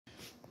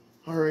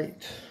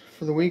Alright,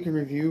 for the week in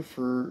review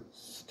for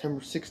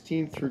September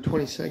 16th through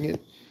 22nd,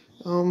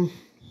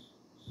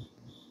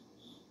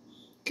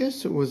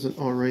 guess it was an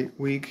alright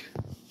week.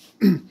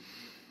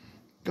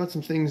 Got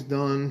some things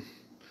done,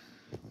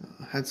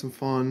 had some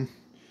fun.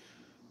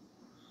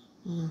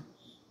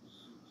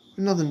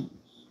 Nothing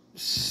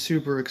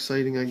super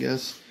exciting, I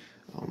guess.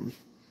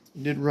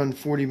 Did run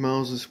 40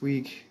 miles this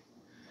week.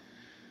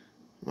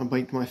 I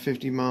biked my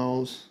 50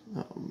 miles,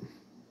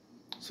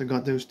 so I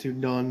got those two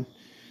done.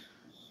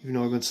 Even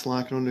though I've been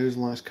slacking on those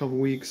the last couple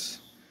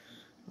weeks.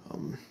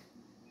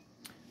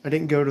 I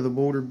didn't go to the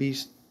Boulder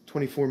Beast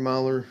 24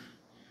 miler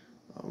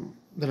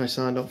that I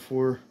signed up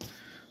for,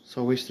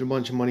 so I wasted a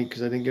bunch of money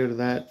because I didn't go to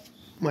that.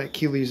 My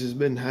Achilles has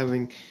been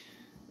having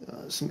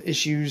some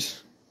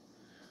issues,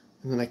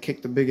 and then I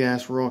kicked a big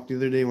ass rock the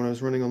other day when I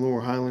was running on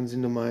Lower Highlands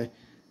into my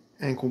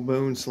ankle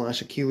bone /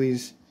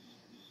 Achilles,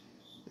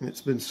 and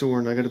it's been sore,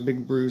 and I got a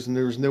big bruise, and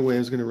there was no way I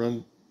was going to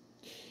run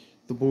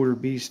the Boulder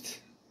Beast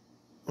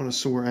on a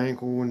sore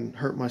ankle and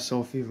hurt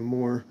myself even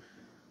more.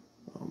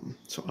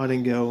 So I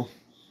didn't go.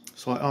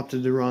 So I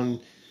opted to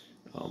run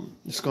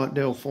the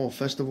Scottdale Fall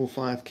Festival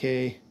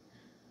 5K.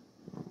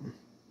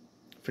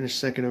 Finished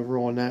second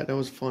overall on that. That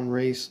was a fun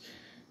race.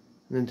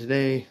 And then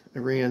today I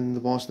ran the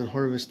Boston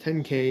Harvest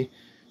 10K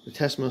to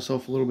test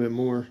myself a little bit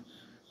more.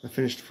 I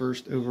finished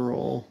first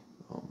overall.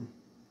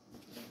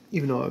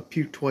 Even though I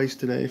puked twice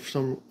today for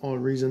some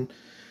odd reason.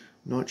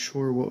 Not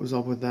sure what was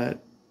up with that.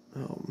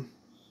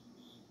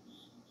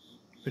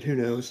 But who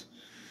knows?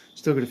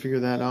 Still got to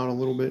figure that out a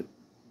little bit.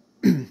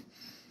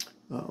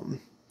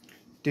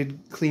 Did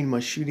clean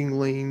my shooting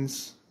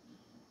lanes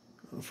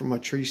from my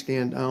tree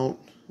stand out.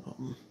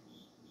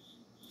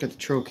 Got the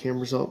trail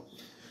cameras up.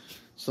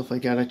 Stuff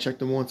like that. I checked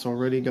them once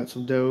already. Got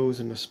some does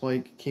and a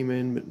spike came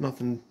in, but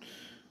nothing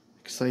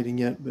exciting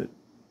yet. But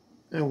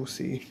we'll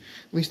see.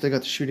 At least I got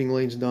the shooting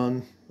lanes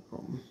done.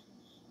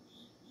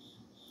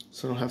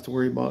 So I don't have to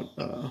worry about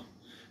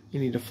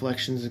any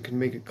deflections and can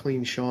make a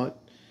clean shot.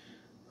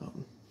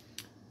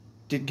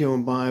 Did go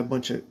and buy a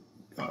bunch of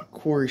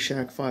Quarry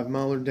Shack 5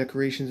 miler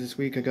decorations this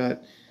week. I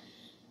got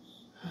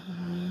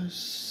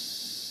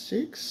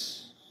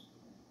 6.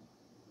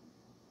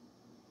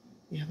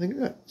 Yeah, I think I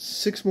got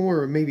 6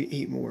 more or maybe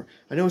 8 more.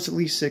 I know it's at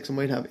least 6. I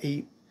might have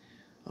 8.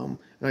 And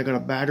I got a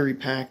battery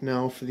pack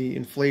now for the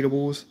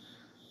inflatables.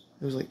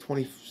 It was like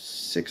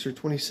 26 or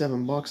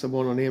 27 bucks I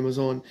bought on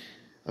Amazon.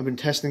 I've been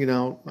testing it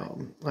out.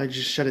 I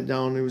just shut it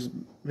down. It was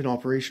been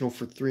operational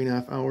for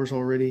 3.5 hours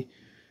already.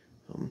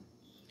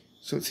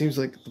 So it seems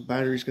like the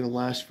battery's going to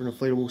last for an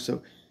inflatable.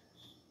 So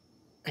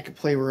I could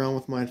play around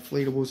with my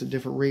inflatables at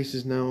different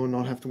races now and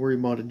not have to worry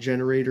about a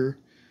generator.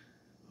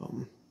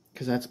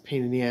 Because that's a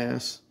pain in the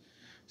ass.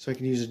 So I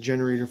can use a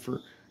generator for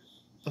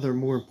other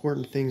more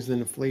important things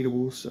than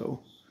inflatables.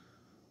 So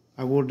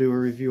I will do a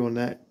review on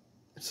that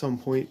at some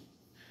point.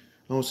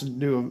 I'll also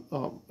do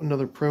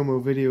another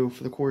promo video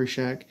for the Quarry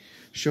Shack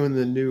showing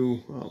the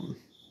new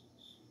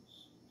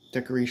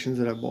decorations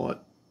that I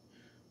bought.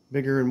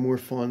 Bigger and more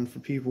fun for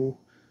people.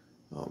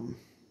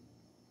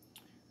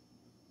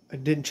 I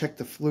didn't check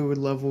the fluid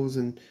levels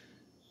and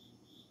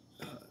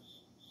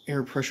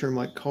air pressure in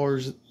my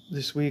cars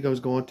this week. I was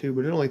going to,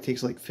 but it only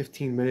takes like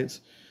 15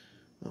 minutes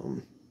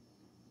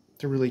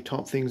to really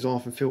top things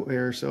off and fill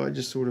air. So I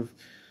just sort of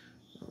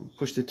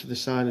pushed it to the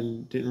side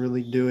and didn't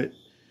really do it.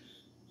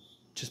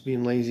 Just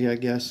being lazy, I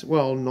guess.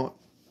 Well,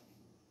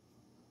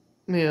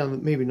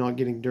 maybe not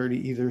getting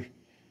dirty either. It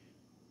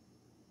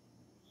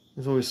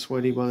was always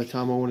sweaty by the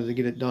time I wanted to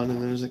get it done,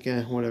 and then I was like,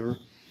 whatever.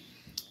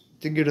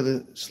 Did go to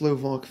the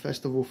Slovak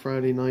Festival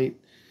Friday night.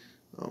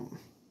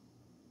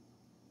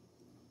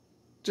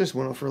 Just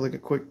went out for like a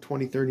quick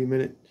 20-30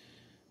 minute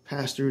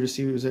pass through to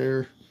see who was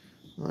there.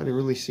 I didn't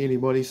really see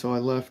anybody, so I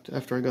left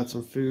after I got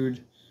some food.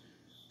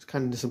 I was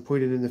kind of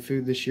disappointed in the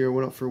food this year. I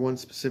went up for one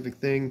specific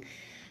thing,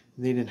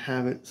 and they didn't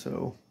have it,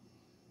 so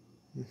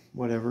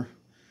whatever.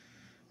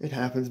 It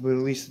happens, but at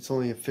least it's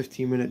only a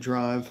 15-minute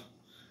drive.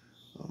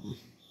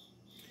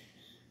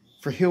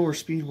 For hill or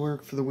speed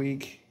work for the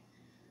week,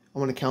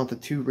 I'm going to count the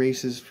 2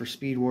 races for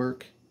speed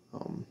work.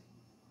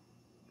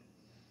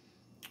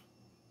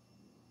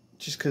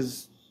 Just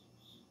because,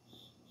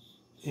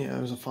 it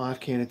was a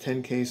 5K and a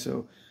 10K,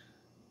 so,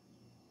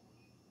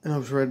 and I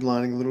was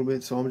redlining a little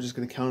bit, so I'm just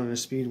going to count it as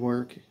speed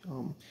work.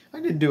 I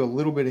did do a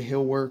little bit of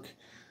hill work.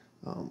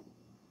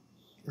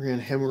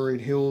 Ran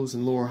Hemorrhoid Hills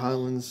and Lower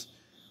Highlands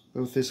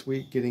both this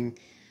week, getting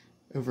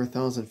over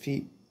 1,000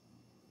 feet.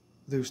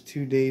 Those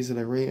 2 days that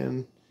I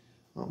ran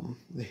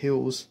the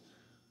hills.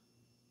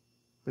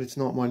 But it's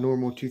not my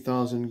normal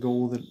 2,000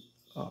 goal that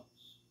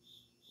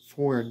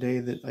for a day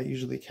that I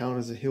usually count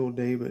as a hill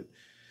day, but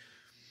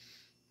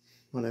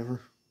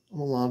whatever. I'm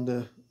allowed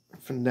to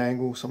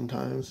finagle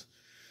sometimes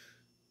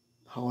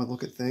how I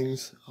look at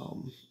things.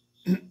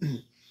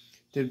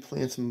 Did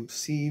plant some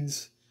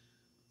seeds,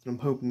 and I'm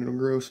hoping it'll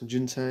grow some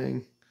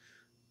ginseng.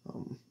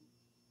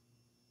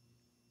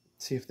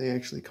 See if they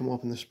actually come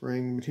up in the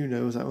spring, but who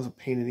knows? That was a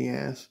pain in the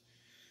ass.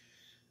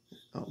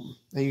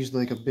 I used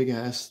like a big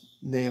ass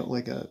nail,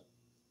 like a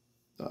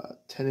a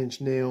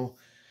 10-inch nail,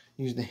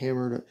 use the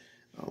hammer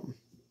to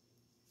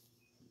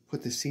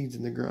put the seeds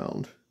in the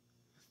ground.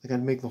 Like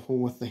I'd make the hole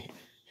with the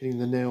hitting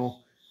the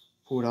nail,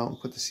 pull it out and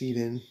put the seed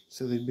in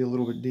so they'd be a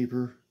little bit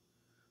deeper.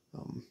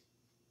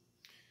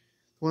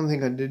 One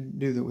thing I did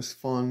do that was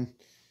fun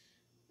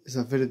is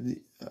I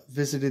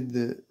visited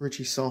the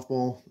Richie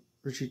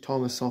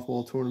Thomas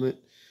softball tournament.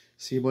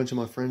 See a bunch of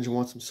my friends who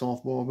want some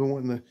softball. I've been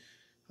wanting to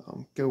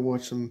go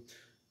watch some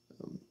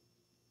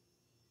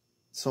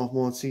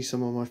softball and see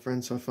some of my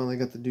friends, so I finally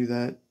got to do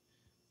that. It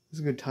was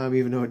a good time,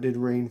 even though it did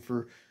rain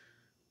for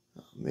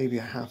maybe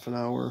a half an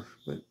hour,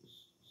 but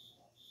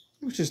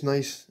it was just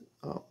nice.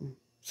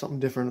 Something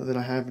different that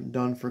I haven't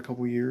done for a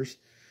couple years,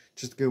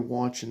 just to go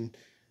watch and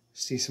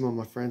see some of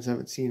my friends I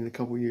haven't seen in a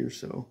couple years,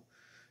 so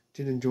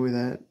did enjoy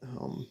that.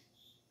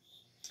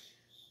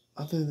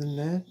 Other than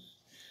that,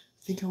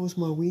 I think that was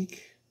my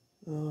week.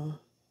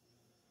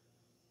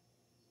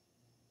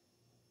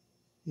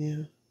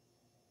 Yeah,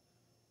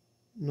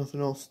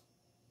 nothing else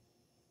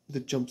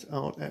that jumps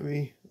out at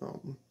me.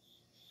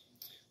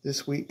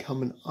 This week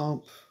coming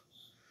up,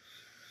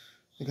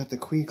 I got the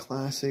Quee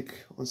Classic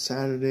on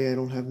Saturday. I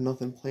don't have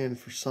nothing planned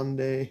for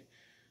Sunday.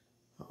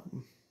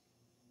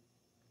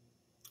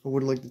 I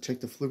would like to check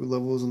the fluid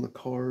levels on the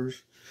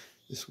cars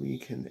this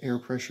week and air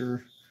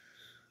pressure.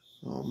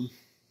 Do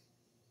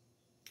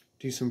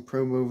some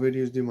promo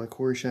videos, do my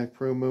Corey Shack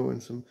promo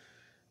and some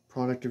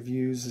product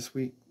reviews this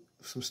week.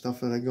 Some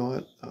stuff that I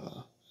got.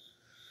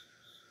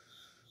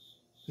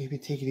 Maybe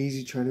take it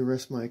easy, try to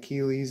rest my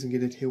Achilles and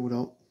get it healed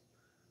up.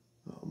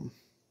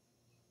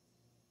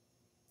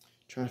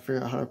 Try to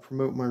figure out how to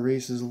promote my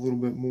races a little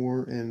bit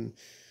more and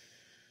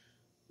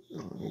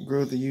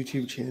grow the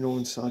YouTube channel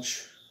and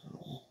such.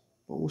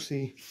 But we'll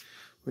see.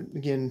 But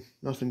again,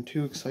 nothing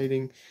too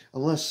exciting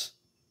unless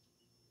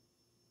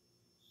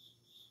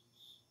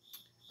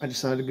I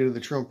decide to go to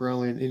the Trump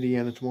rally in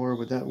Indiana tomorrow,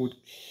 but that would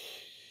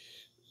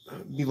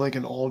be like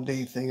an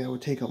all-day thing. That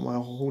would take up my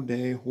whole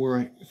day.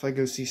 Where if I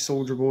go see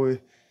Soulja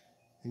Boy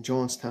in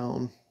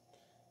Johnstown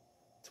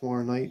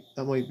tomorrow night,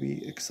 that might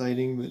be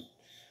exciting, but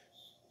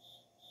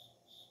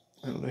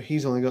I don't know.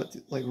 He's only got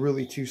like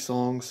really 2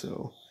 songs,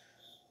 so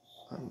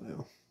I don't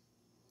know.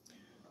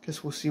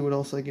 Guess we'll see what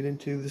else I get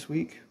into this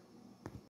week.